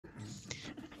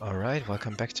Alright,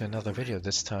 welcome back to another video.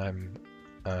 This time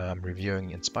I'm reviewing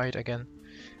Inspired again,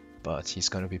 but he's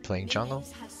gonna be playing jungle.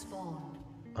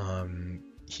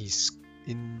 He's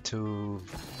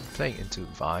playing into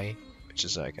Vi, which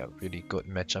is like a really good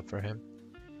matchup for him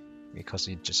because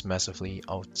he just massively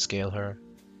outscale her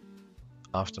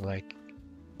after like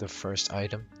the first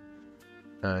item.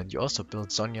 And you also build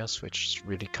Zhonya's, which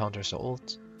really counters the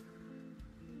ult.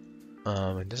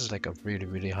 And this is like a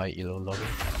really high elo lobby.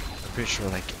 I'm pretty sure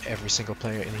like every single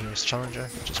player in here is challenger,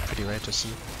 which is pretty rare to see.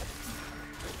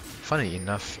 Funnily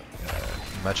enough,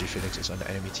 Fiddlesticks is on the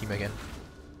enemy team again.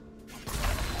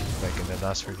 Like in the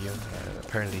last review,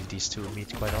 apparently these two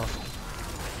meet quite often.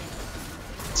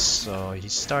 So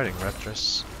he's starting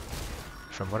Raptors.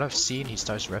 From what I've seen, he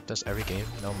starts Raptors every game,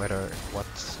 no matter what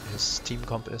his team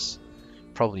comp is.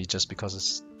 Probably just because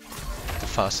it's the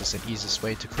fastest and easiest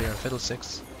way to clear on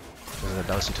Fiddlesticks, because it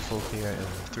allows you to full clear in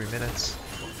 3 minutes.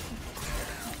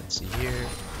 You can see here,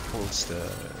 holds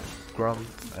the Grump,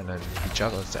 and then he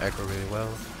juggles the aggro really well.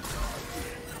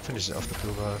 Finishes off the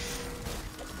blue buff.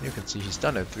 You can see he's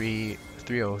done a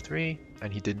 303,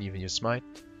 and he didn't even use Smite.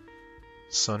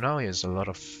 So now he has a lot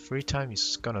of free time.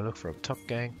 He's gonna look for a top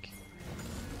gank.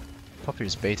 Poppy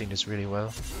is baiting this really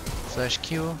well. Flash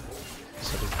Q,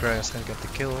 so the Gragas can get the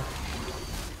kill.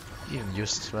 Even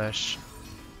used his flash.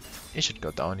 He should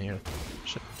go down here.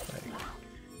 Should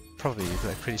probably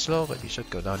pretty slow, but he should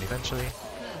go down eventually.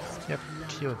 Yep,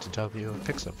 Q into W,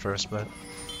 picks up first blood.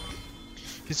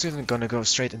 He's even gonna go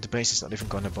straight into base. He's not even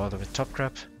gonna bother with top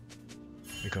grab,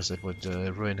 because it would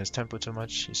ruin his tempo too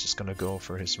much. He's just gonna go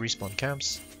for his respawn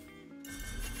camps.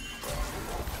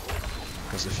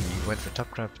 Because if he went for top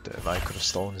grab, the Vi could have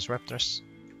stolen his Raptors.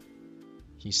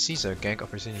 He sees a gank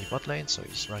opportunity bot lane, so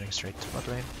he's running straight to bot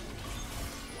lane.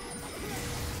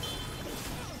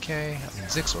 Okay, I mean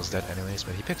Ziggs was dead anyways,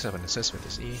 but he picks up an assist with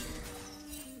his E.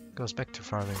 Goes back to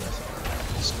farming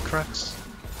with his Crux.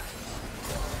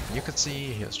 You can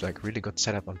see he has like really good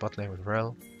setup on bot lane with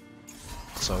Rel.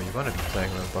 So you're gonna be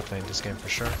playing Rel bot lane this game for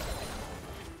sure.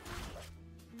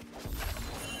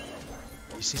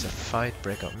 He sees a fight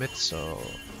break out mid, so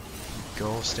he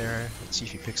goes there. Let's see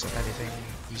if he picks up anything.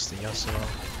 He's the Yasuo.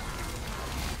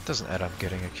 Doesn't end up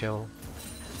getting a kill.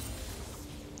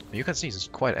 But you can see he's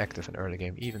quite active in early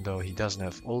game, even though he doesn't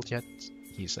have ult yet.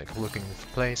 He's like looking for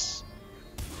plays.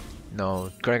 No,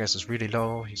 Gragas is really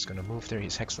low. He's gonna move there.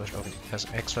 He's Hex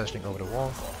flashing over the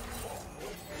wall.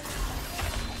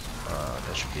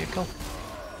 That should be a kill.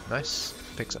 Nice.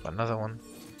 Picks up another one.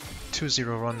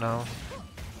 2-0 run now.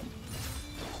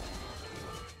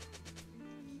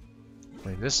 I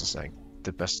mean, this is like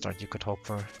the best start you could hope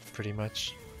for, pretty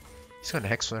much. He's gonna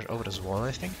Hex flash over this wall,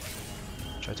 I think.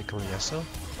 Try to kill Yasuo.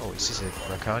 Oh, he sees a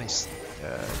Rakan. He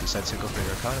decides to go for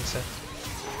the Rakan instead.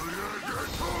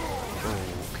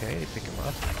 Okay, pick him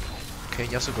up. Okay,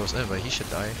 Yasuo goes in, but he should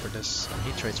die for this. And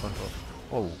he trades one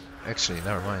for... Oh, actually,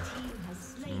 never mind.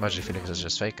 Fiddlesticks is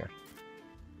just faker.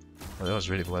 Well, that was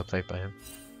really well played by him.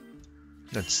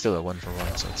 It's still a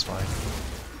 1-for-1, so it's fine.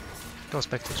 Goes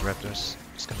back to his Raptors.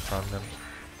 Just gonna farm them.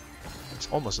 It's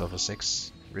almost level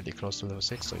 6. Really close to level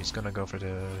 6, so he's gonna go for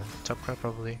the top crab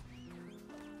probably.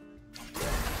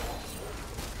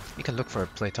 He can look for a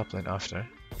play top lane after.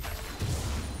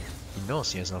 He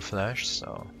knows he has no flash,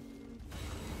 so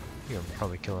he'll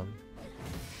probably kill him.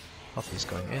 Poppy's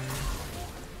going in.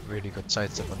 Really good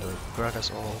sidestep on the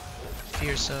Gragas ult.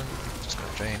 Fearsome. Just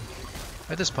gonna drain.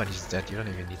 At this point he's dead. You don't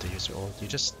even need to use your ult. You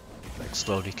just like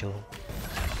slowly kill him.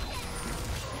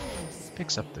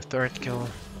 Picks up the third kill.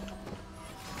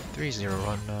 3-0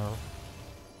 run now.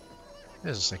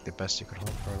 This is like the best you could hope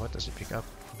for. What does he pick up?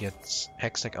 He gets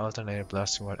Hextech, Alternator,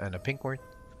 Blasting Ward, and a Pink Ward.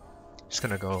 He's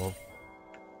gonna go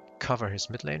cover his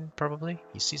mid lane, probably.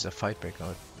 He sees a fight break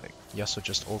out. Like, Yasuo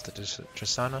just ulted his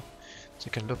Tristana, so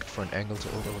you can look for an angle to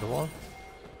ult over the wall.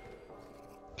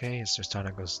 Okay, his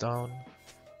Tristana goes down.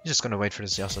 He's just gonna wait for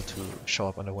this Yasuo to show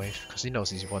up on the wave, because he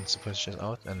knows he wants to push it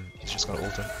out, and he's just gonna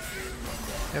ult him.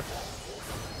 Yep.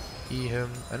 E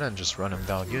him, and then just run him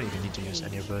down. You don't even need to use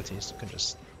any abilities, you can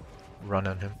just run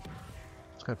on him.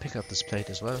 He's gonna pick up this plate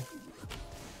as well.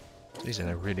 He's in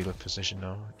a really good position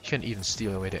now. He can even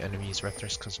steal away the enemy's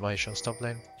Raptors because Vi shows top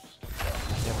lane.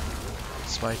 Yep.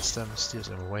 Smites them, steals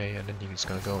them away, and then he's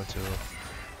gonna go into...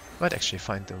 Might actually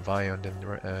find the Vi on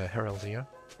the Herald here.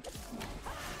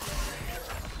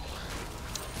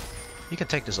 He can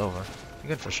take this over. He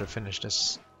can for sure finish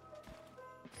this.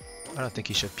 I don't think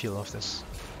he should peel off this.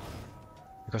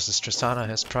 Because this Tristana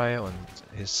has Prio and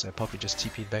his Poppy just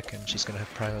TP'd back and she's gonna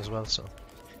have Prio as well, so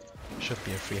should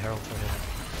be a free Herald for him.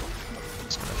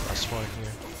 He's gonna fast forward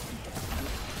here.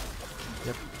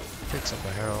 Yep, picks up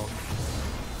a Herald.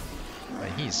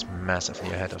 He's massively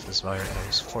ahead of this Vi right now.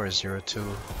 He's 402,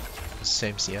 the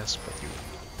same CS, but you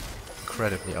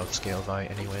incredibly outscale Vi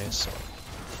anyway, so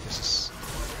this is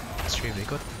extremely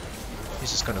good.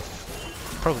 He's just gonna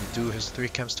probably do his 3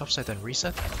 camps topside and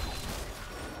reset.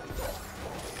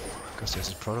 Because he has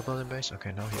his proto build in base.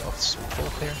 Okay, now he opts for full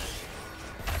clear.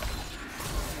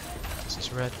 This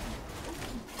is red.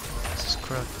 This is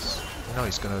Karthus. Now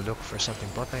he's gonna look for something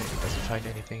bot lane. If he doesn't find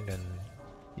anything, then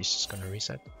he's just gonna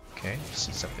reset. Okay,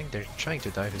 see something? They're trying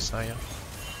to dive his Sion.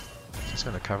 He's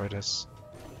gonna cover this.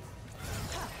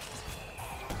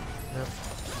 Yep.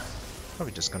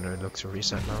 Probably just gonna look to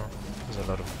reset now. There's a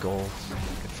lot of gold.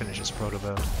 Can finish his proto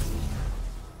belt.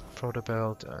 Proto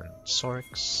belt and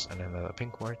Sorix and then a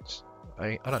pink ward.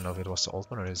 I don't know if it was the old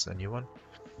one or is a new one.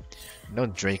 No,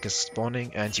 Drake is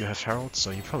spawning and you have Herald,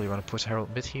 so you probably want to put Herald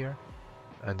mid here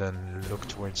and then look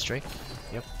towards Drake.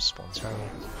 Yep, spawns Herald.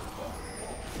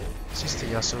 Sees the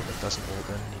Yasuo but doesn't ult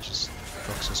in, he just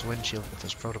procs his windshield with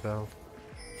his proto belt.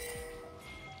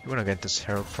 You want to get this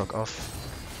Herald proc off.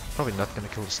 Probably not going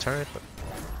to kill this turret, but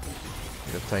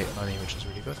you can play Ani, which is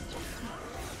really good.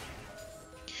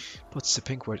 Puts the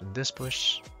pink ward in this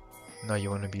bush. Now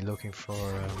you want to be looking for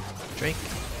Drake.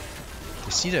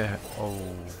 You see the...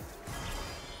 oh...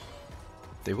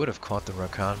 They would have caught the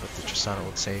Rakan, but the Tristana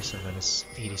would save and then his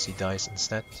EDC dies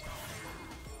instead.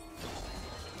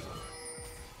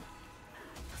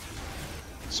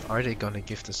 So are they gonna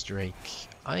give this Drake?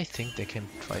 I think they can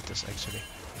fight this actually.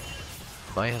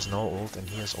 Vi has no ult and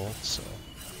he has ult, so...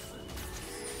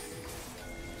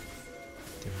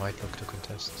 they might look to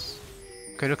contest.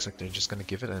 Okay, looks like they're just gonna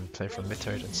give it and play for mid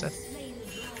turret instead.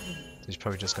 He's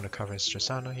probably just gonna cover his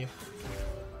Tristana here.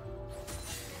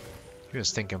 He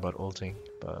was thinking about ulting,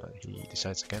 but he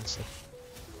decides against it.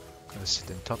 Gonna sit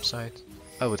in top side.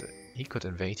 He could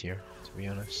invade here, to be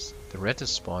honest. The red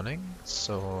is spawning,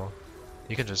 so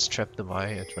he can just trap the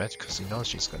Vi at red because he knows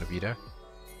she's gonna be there.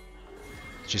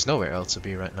 She's nowhere else to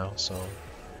be right now, so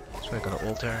he's probably gonna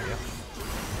ult her, yeah.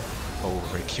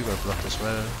 Oh, Q got blocked as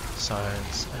well.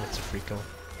 Silence, and it's a free kill.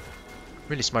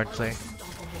 Really smart play.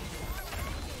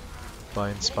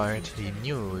 By Inspired, he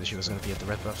knew she was gonna be at the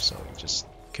red buff, so he just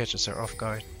catches her off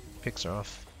guard, picks her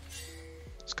off.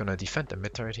 He's gonna defend the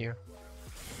mid turret here.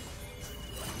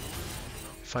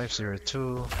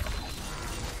 502,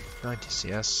 90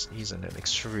 CS. He's in an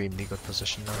extremely good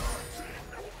position now.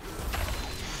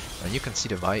 And you can see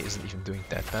the Vi isn't even doing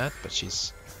that bad, but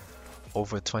she's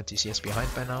over 20 CS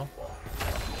behind by now,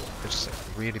 which is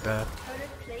like really bad.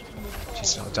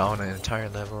 She's now down an entire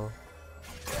level.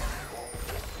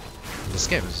 And this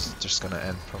game is just gonna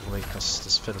end probably because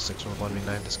this Fiddlesticks will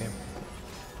 1v9 this game.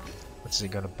 What's he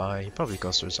gonna buy? He probably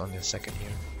goes to his Onion second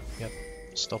here. Yep.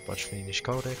 Stopwatch finish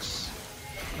Codex.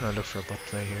 I'm gonna look for a bot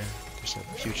play here. There's a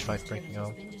huge fight breaking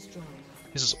out.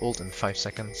 This is ult in 5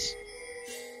 seconds.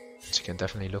 So you can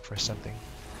definitely look for something.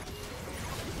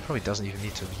 Probably doesn't even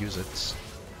need to use it.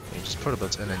 He just put a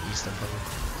bit in and east them probably.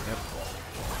 Yep.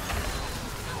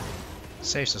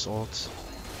 Saves his ult.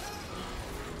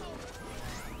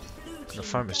 Gonna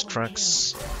farm his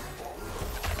cracks.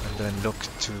 And then look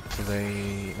to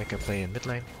make a play in mid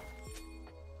lane.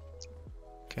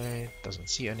 Okay, doesn't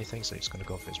see anything, so he's gonna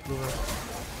go for his blue.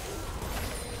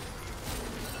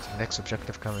 The next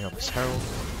objective coming up is Herald.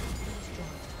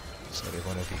 So they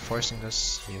wanna be forcing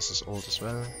this. He has his ult as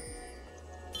well.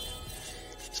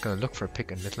 He's gonna look for a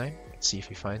pick in mid lane. Let's see if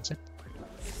he finds it.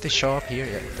 They show up here.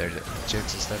 Yeah, they're the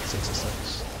Jigs instead, 6 instead.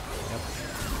 Yep.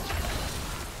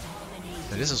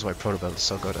 And this is why Proto Belt is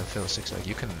so good on Fiddlesticks. Like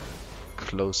you can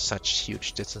close such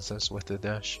huge distances with the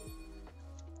dash.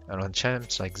 And on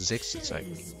champs like Ziggs, it's like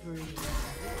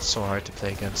so hard to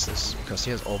play against this because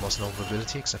he has almost no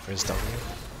mobility except for his W.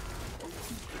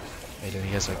 And then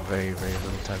he has like very, very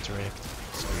little time to react.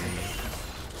 So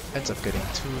he ends up getting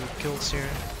 2 kills here.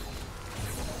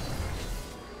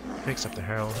 Picks up the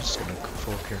Herald, just gonna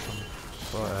full clear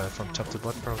from top to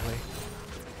bot probably.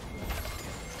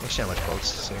 Actually, how much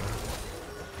bolts to say.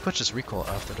 Could just recall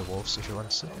after the wolves if he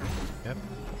wants to. Yep.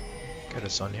 Get a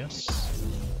Sonias.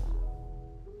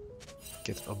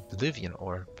 Get Oblivion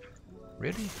Orb.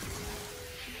 Really?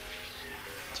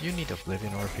 Do you need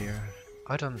Oblivion Orb here?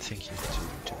 I don't think you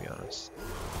do, to be honest.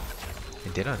 I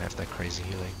mean, they don't have that crazy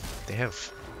healing. They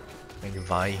have maybe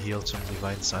Vi healed from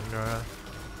Divine Sandra.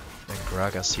 And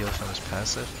Gragas healed from his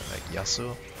passive, and like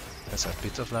Yasuo has a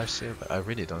bit of lifesteal, but I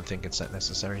really don't think it's that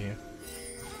necessary here.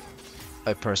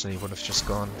 I personally would have just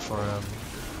gone for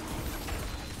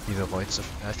either Void Stuff.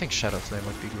 I think Shadow Flame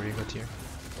would be really good here.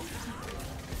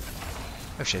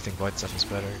 Actually, I think Void Stuff is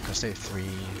better because they have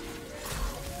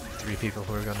three people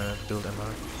who are gonna build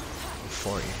MR.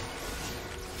 4 even.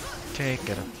 Okay,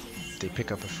 they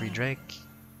pick up a free Drake.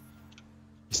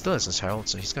 He still has his Herald,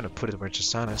 so he's gonna put it where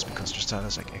Tristana is, because Tristana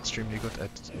is like extremely good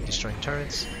at destroying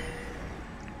turrets.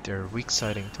 They're weak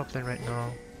siding top lane right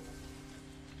now.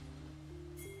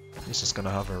 He's just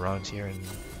gonna hover around here and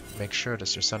make sure that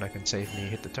Tristana can safely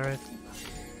hit the turret.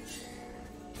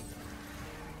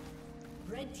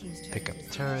 Pick up the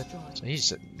turret. So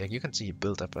he's like, you can see he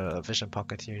built up a vision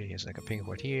pocket here. He has like a ping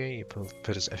ward here. He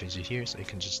put his FAG here, so he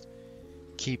can just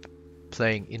keep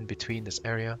playing in between this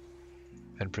area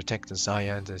and protect the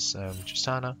Xayah and this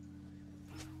Tristana.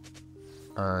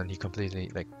 And he completely,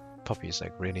 like, Poppy is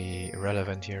like really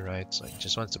irrelevant here, right? So he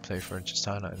just wants to play for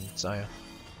Tristana and Xayah.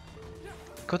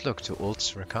 Could look to ult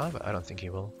Rakan, but I don't think he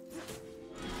will.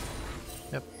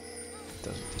 Yep,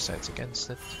 decides against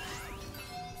it.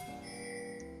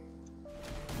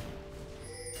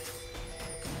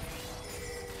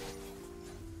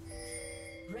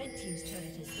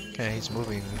 Okay, he's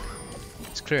moving.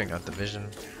 He's clearing out the vision.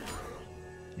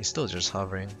 He's still just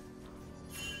hovering.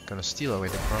 Gonna steal away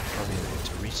the crop, probably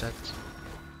to reset.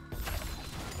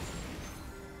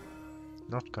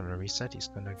 Not gonna reset, he's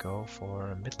gonna go for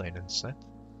a mid lane instead.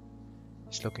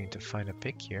 He's looking to find a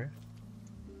pick here.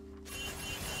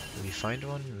 Will he find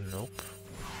one? Nope.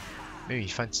 Maybe he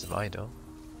finds the Vi though.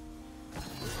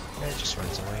 Yeah, he just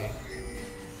runs away.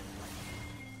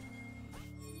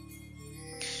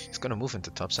 He's gonna move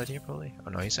into topside here probably.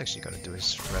 Oh no, he's actually gonna do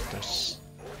his Raptors.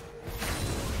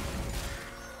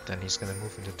 Then he's gonna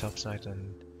move into topside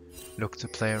and look to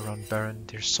play around Baron.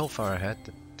 They're so far ahead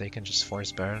that they can just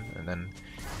force Baron, and then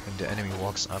when the enemy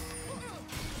walks up,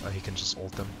 he can just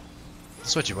ult them.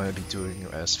 That's what you want to be doing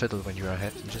as Fiddle when you're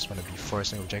ahead. You just want to be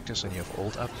forcing objectives when you have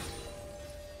ult up,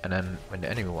 and then when the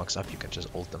enemy walks up, you can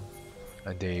just ult them,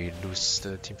 and they lose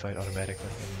the teamfight automatically,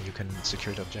 and you can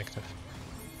secure the objective.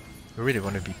 You really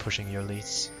want to be pushing your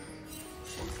leads.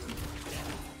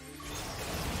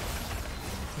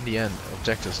 In the end,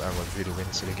 objectives are what really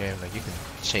wins the game. Like, you can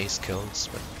chase kills,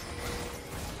 but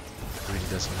it really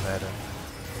doesn't matter.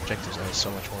 Objectives are so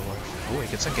much more worth. Oh,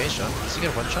 he gets engaged on. Does he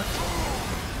get one shot?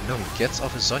 No, he gets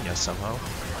off his Zhonya somehow.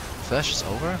 Flash is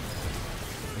over.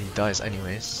 He dies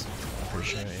anyways. I'm pretty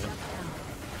sure, yeah.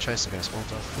 Tries to get his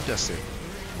ult off. Who does it?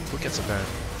 Who gets a Baron?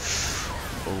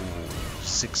 Oh,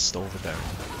 6 stole the Baron.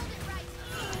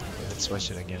 Okay, let's watch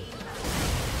it again.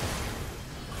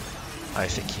 I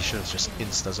think he should have just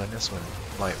insta-Zhonya's when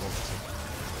my ult.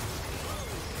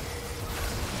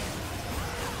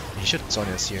 He should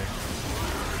Zhonya's here.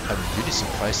 I'm really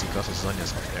surprised he got his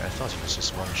Zhonya's up there. I thought he was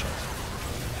just one shot.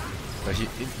 But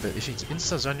if he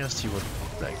insta-Zhonya's, he would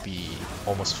like be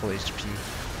almost full HP.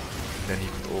 Then he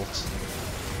could ult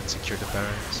and secure the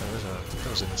Baron. So that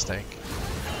was a mistake.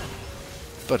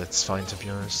 But it's fine, to be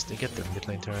honest. They get the mid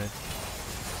lane turret.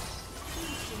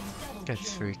 Get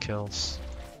 3 kills.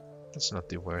 That's not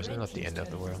the worst, it's not the end of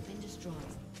the world.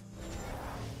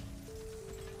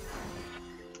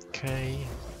 Okay,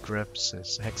 grabs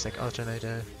his Hextech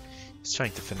Alternator. He's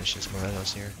trying to finish his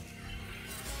Morelos here.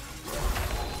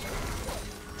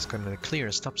 He's gonna clear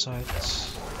his topside.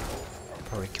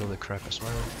 Probably kill the crab as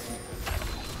well.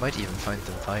 Might even find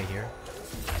the Vi here.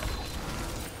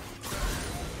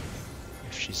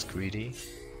 If she's greedy.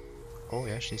 Oh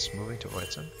yeah, she's moving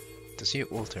towards him. Does he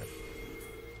ult her?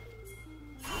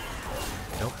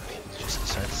 Nope, he just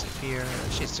decides to fear.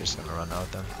 She's just gonna run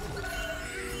out then.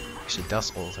 She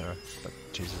does ult her, but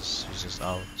Jesus, she's just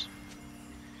out.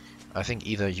 I think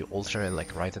either you ult her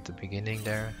like right at the beginning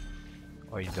there,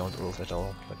 or you don't ult at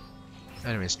all. But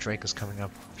enemy's Drake is coming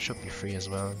up, should be free as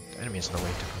well. The enemy has no way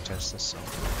to contest this, so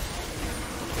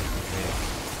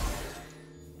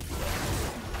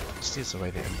steals away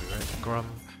the enemy, right? Grump.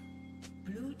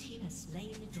 Blue team has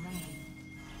slain the dragon.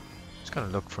 Just gonna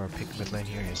look for a pick mid lane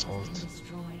here, his ult.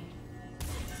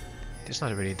 There's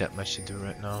not really that much to do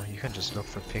right now. You can just look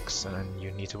for picks and then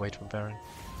you need to wait for Baron.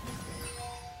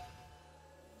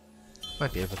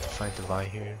 Might be able to find the Vi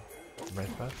here, the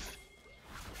red buff.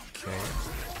 Okay.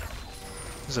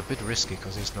 This is a bit risky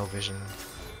because there's no vision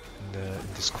in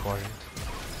this quadrant.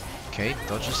 Okay,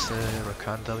 dodges the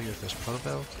Rakan W with his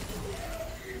Protobell.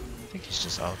 I think he's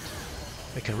just out.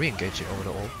 I can re-engage it over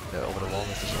the wall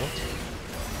with his ult.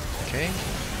 Okay,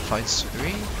 finds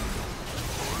 3.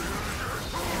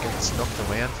 Gets knocked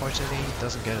away unfortunately,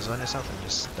 doesn't get his Zhonya's out and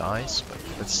just dies, but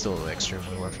it's still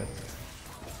extremely worth it.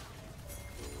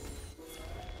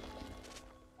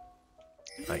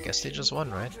 I guess they just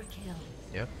won, right?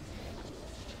 Yep.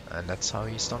 And that's how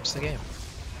he stomps the game.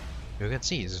 You can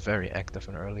see he's very active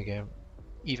in early game.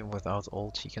 Even without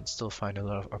ult, he can still find a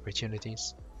lot of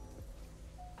opportunities.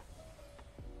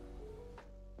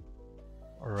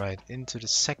 Alright, into the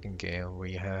second game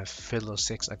we have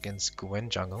Fiddlesticks against Gwen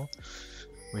Jungle,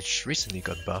 which recently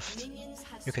got buffed.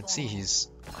 You can see he's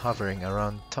hovering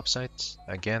around topside.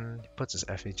 Again, he puts his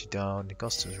FAG down, he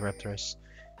goes to his Raptors.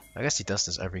 I guess he does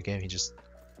this every game, he just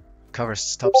covers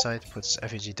his topside, puts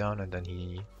his FAG down, and then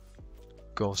he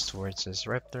goes towards his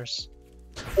Raptors.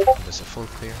 And there's a full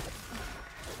clear.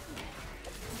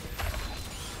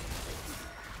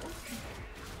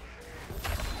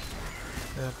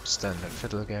 Yep, standard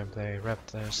fiddle gameplay,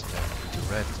 Raptors, and then we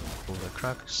do red, pull the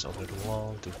crux over the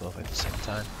wall, do both at the same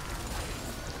time.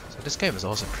 So this game is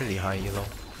also pretty high elo.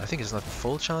 I think it's not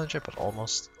full challenger, but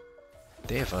almost.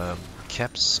 They have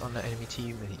Caps on the enemy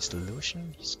team and he's the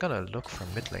Lucian. He's gonna look for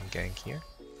mid lane gank here.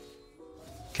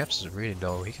 Caps is really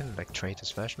low, he can like trade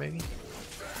his flash maybe?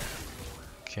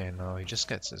 Okay, no, he just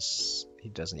gets his... he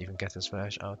doesn't even get his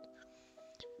flash out.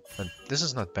 But this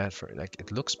is not bad for, like,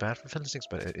 it looks bad for Fiddlesticks,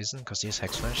 but it isn't because he has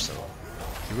Hex Flash, so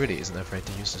he really isn't afraid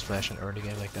to use his flash in early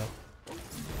game like that.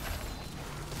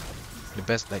 The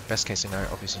best case scenario,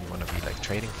 obviously you want to be like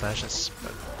trading flashes,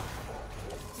 but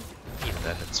even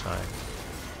then it's fine.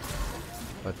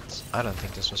 But I don't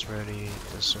think this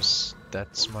was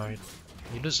that smart.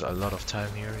 He loses a lot of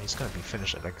time here. He's gonna be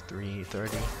finished at like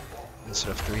 3:30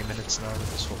 instead of 3 minutes now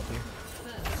with this full clear.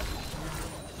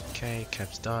 Okay,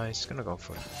 Caps dies. He's gonna go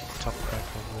for top crack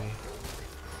probably.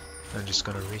 I'm just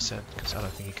gonna reset because I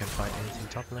don't think he can find anything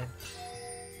top lane.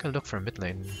 Gonna look for a mid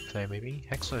lane play maybe.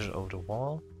 Hex Flash over the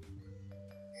wall.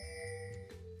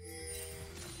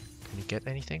 Can he get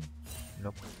anything?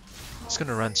 Nope. He's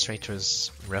gonna run straight to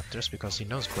his Raptors because he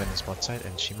knows Gwen is bot side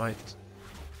and she might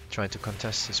try to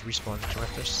contest his respawn to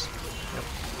Raptors. Yep.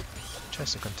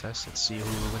 Tries to contest. Let's see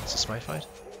who wins the smite fight.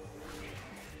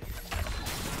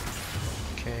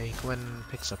 Okay, Gwen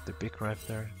picks up the big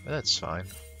Raptor, but that's fine.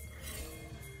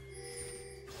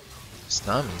 His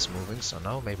Nami's moving, so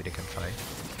now maybe they can fight.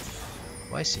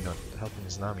 Why is he not helping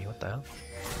his Nami? What the hell?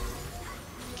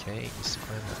 Okay, he's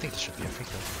Gwen. I think this should be a free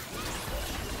kill.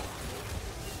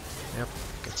 Yep,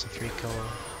 gets a free kill.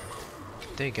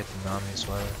 They get the Nami as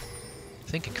well. I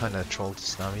think he kinda trolled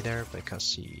his Nami there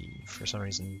because he, for some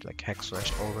reason, like Hex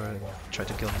Flashed over and tried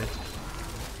to kill mid.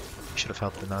 He should have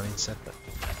helped the Nami instead, but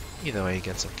either way he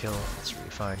gets a kill, it's really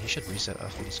fine. He should reset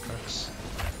after these crux.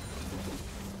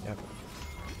 Yep.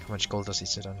 How much gold does he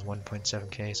sit on?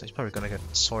 1.7k, so he's probably gonna get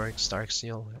Sorix, Dark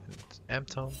Seal, and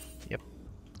Amtone. Yep.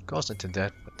 Goes into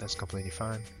debt, but that's completely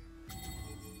fine.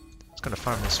 He's gonna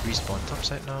farm his respawn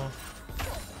topside now.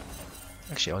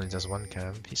 Actually only does one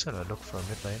camp. He's gonna look for a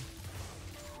mid lane.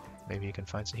 Maybe he can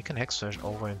find some. He can Hex Flash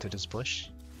over into this bush.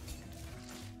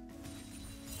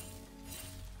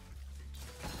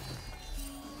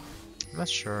 I'm not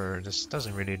sure, this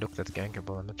doesn't really look that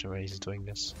gankable, I'm not sure why he's doing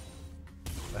this.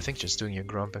 I think just doing your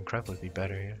Grump and Crab would be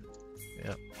better here.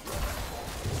 Yeah.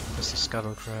 Just a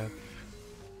Scuttle Crab.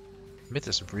 Mid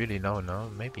is really low now,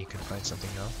 maybe he can find something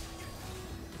now.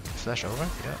 Flash over?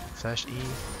 Yeah. Flash E,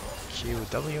 Q,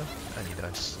 W, and he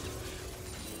does.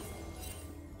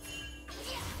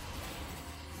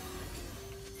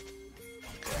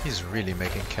 He's really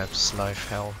making Cap's life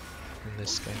hell in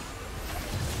this game.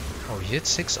 Oh, he hit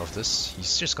 6 of this.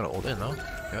 He's just gonna ult in now.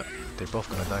 Yeah, they're both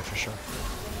gonna die for sure.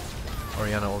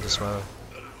 Orianna ult as well.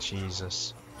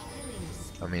 Jesus.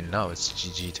 I mean, now it's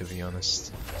GG to be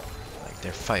honest. Like,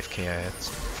 they're 5k ahead,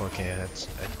 4k ahead at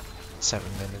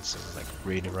 7 minutes. It's like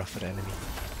really rough for the enemy.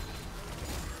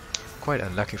 Quite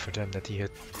unlucky for them that he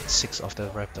hit 6 of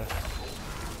that Raptor.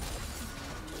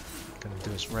 Gonna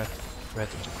do his red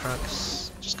into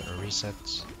crux. Just gonna reset.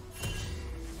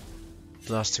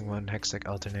 Blasting one, Hextech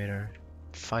Alternator,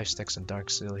 5 stacks and Dark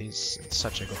Seal. He's in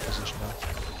such a good position now.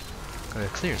 Gonna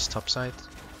clear his top side.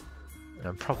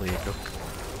 And probably look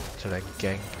to like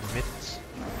gank mid.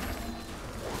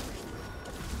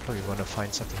 Probably wanna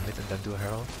find something mid and then do a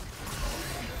Herald.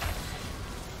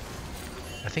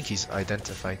 I think he's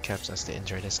identified Caps as the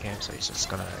injury this game, so he's just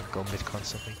gonna go mid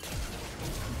constantly.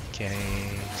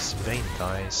 Okay, Vayne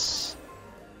dies.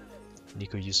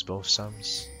 Nico used both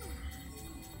sums.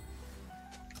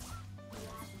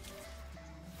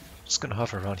 Just gonna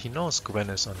hover around. He knows Gwen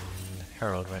is on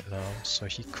Herald right now, so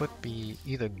he could be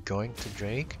either going to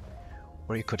Drake,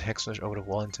 or he could Hex Flash over the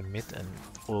wall into mid and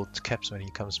ult Caps when he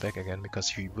comes back again, because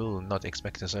he will not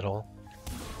expect this at all.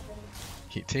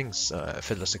 He thinks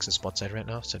Fiddlesticks is bot side right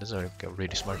now, so this is a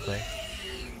really smart play.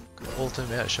 Ult him,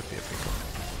 yeah, it should be a free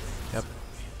kill. Yep,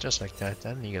 just like that,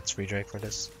 and he gets free Drake for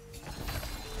this.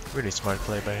 Really smart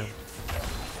play by him.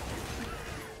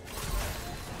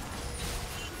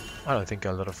 I don't think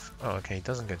a lot of... oh, okay, he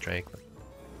doesn't get Drake, but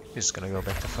he's just gonna go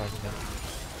back to farming now.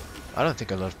 I don't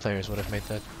think a lot of players would have made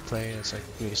that play, it's like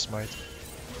really smart.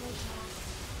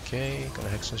 Okay, gonna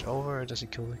hex slash over. Does he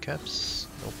kill the caps?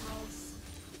 Nope.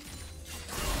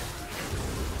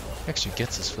 Actually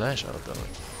gets his flash out though.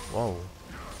 Whoa.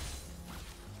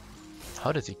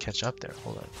 How did he catch up there?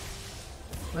 Hold on.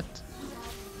 What?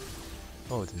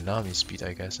 Oh, the Nami speed,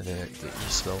 I guess, and the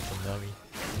E-slow from Nami.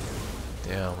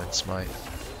 Damn, and Smite.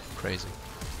 Crazy.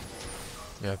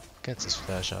 Yeah, gets his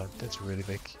flash out. That's really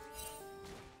big.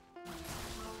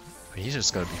 But he's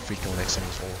just gonna be freaking next on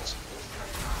his ult.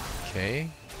 Okay.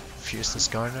 Fuse the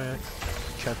Skarner.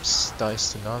 Caps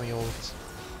dice to Nami ult.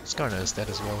 Skarner is dead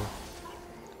as well.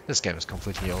 This game is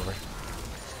completely over.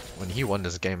 When he won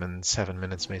this game in 7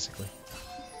 minutes, basically.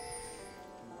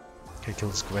 Can he kill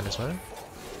this Gwen as well?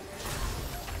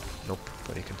 Nope,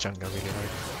 but he can chunk her really hard.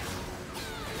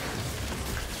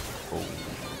 Oh.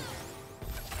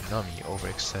 Nami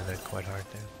overextended quite hard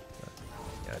there. But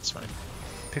yeah, it's fine.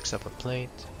 Picks up a plate.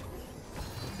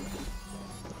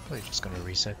 Probably just gonna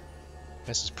reset.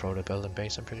 This is Protobelt and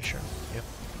base, I'm pretty sure. Yep.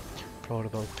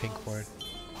 Protobelt, pink ward.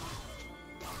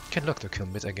 Can look to kill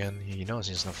mid again. He knows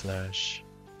he has no flash.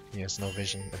 He has no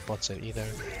vision at bot side either.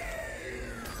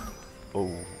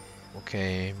 Oh,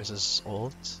 okay, misses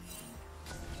ult.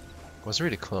 Was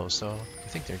really close, so I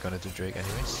think they're gonna do Drake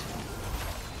anyways.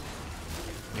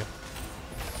 Yep.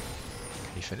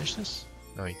 Can he finish this?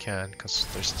 No, he can't, because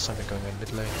there's something going on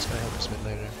mid lane. It's gonna help his mid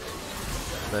laner.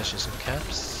 Flashes and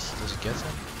caps. Does he get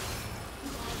them?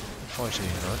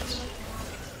 Unfortunately not.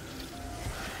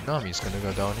 Nami's gonna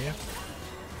go down here.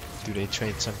 Do they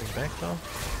trade something back though?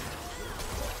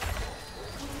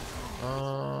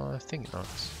 I think not.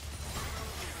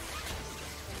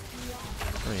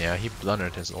 Oh yeah, he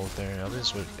blundered his ult there.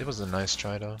 It was a nice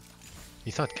try though.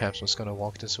 He thought Caps was gonna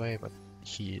walk this way, but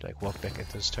he like walked back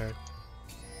into his turret.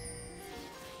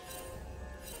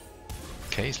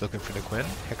 Okay, he's looking for the Gwen.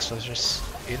 Hex flashes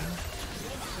in.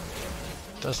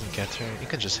 Doesn't get her. You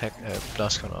can just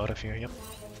blast one out of here, yep.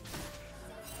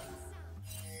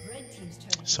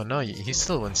 So now he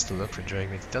still wants to look for Drake,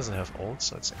 but he doesn't have ult,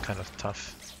 so it's kind of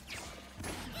tough.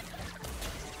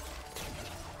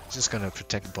 He's just gonna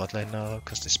protect bot lane now,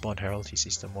 because they spawn Herald, he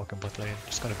sees them walking bot lane.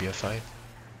 It's gonna be a fight.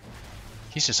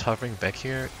 He's just hovering back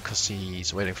here, because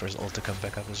he's waiting for his ult to come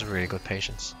back up. There's a really good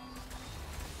patience.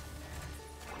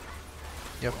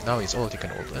 Yep, now he's ult, he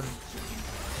can ult in.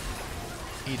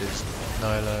 Eat his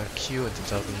Nyla, Q into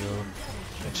W,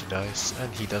 and she dies,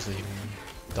 and he doesn't even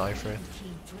die for it.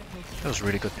 That was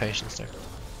really good patience there.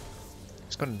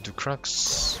 He's gonna do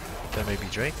Crux, then maybe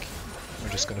Drake. We're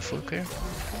just gonna full clear.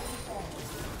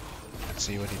 Let's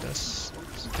see what he does.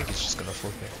 I think he's just gonna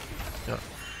full clear. Yeah.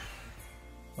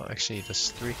 Oh, actually, he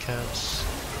does 3 camps,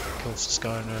 kills the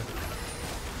Skarner,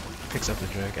 picks up the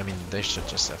Drake. I mean, they should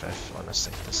just FF,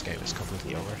 honestly. This game is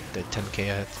completely over. They're 10k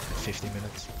ahead in 50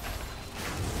 minutes.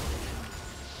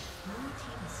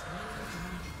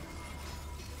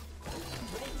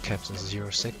 Captain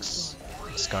 06,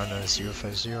 Skarner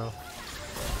 050.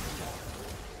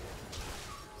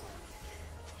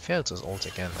 Failed his ult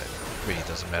again, but it really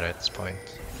doesn't matter at this point.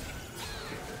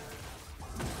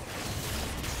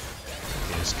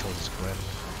 He just killed his Gwen.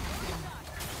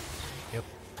 Yep.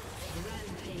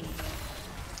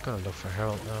 Gonna look for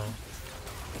Herald now.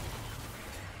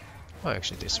 Oh,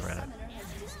 actually, they surrendered.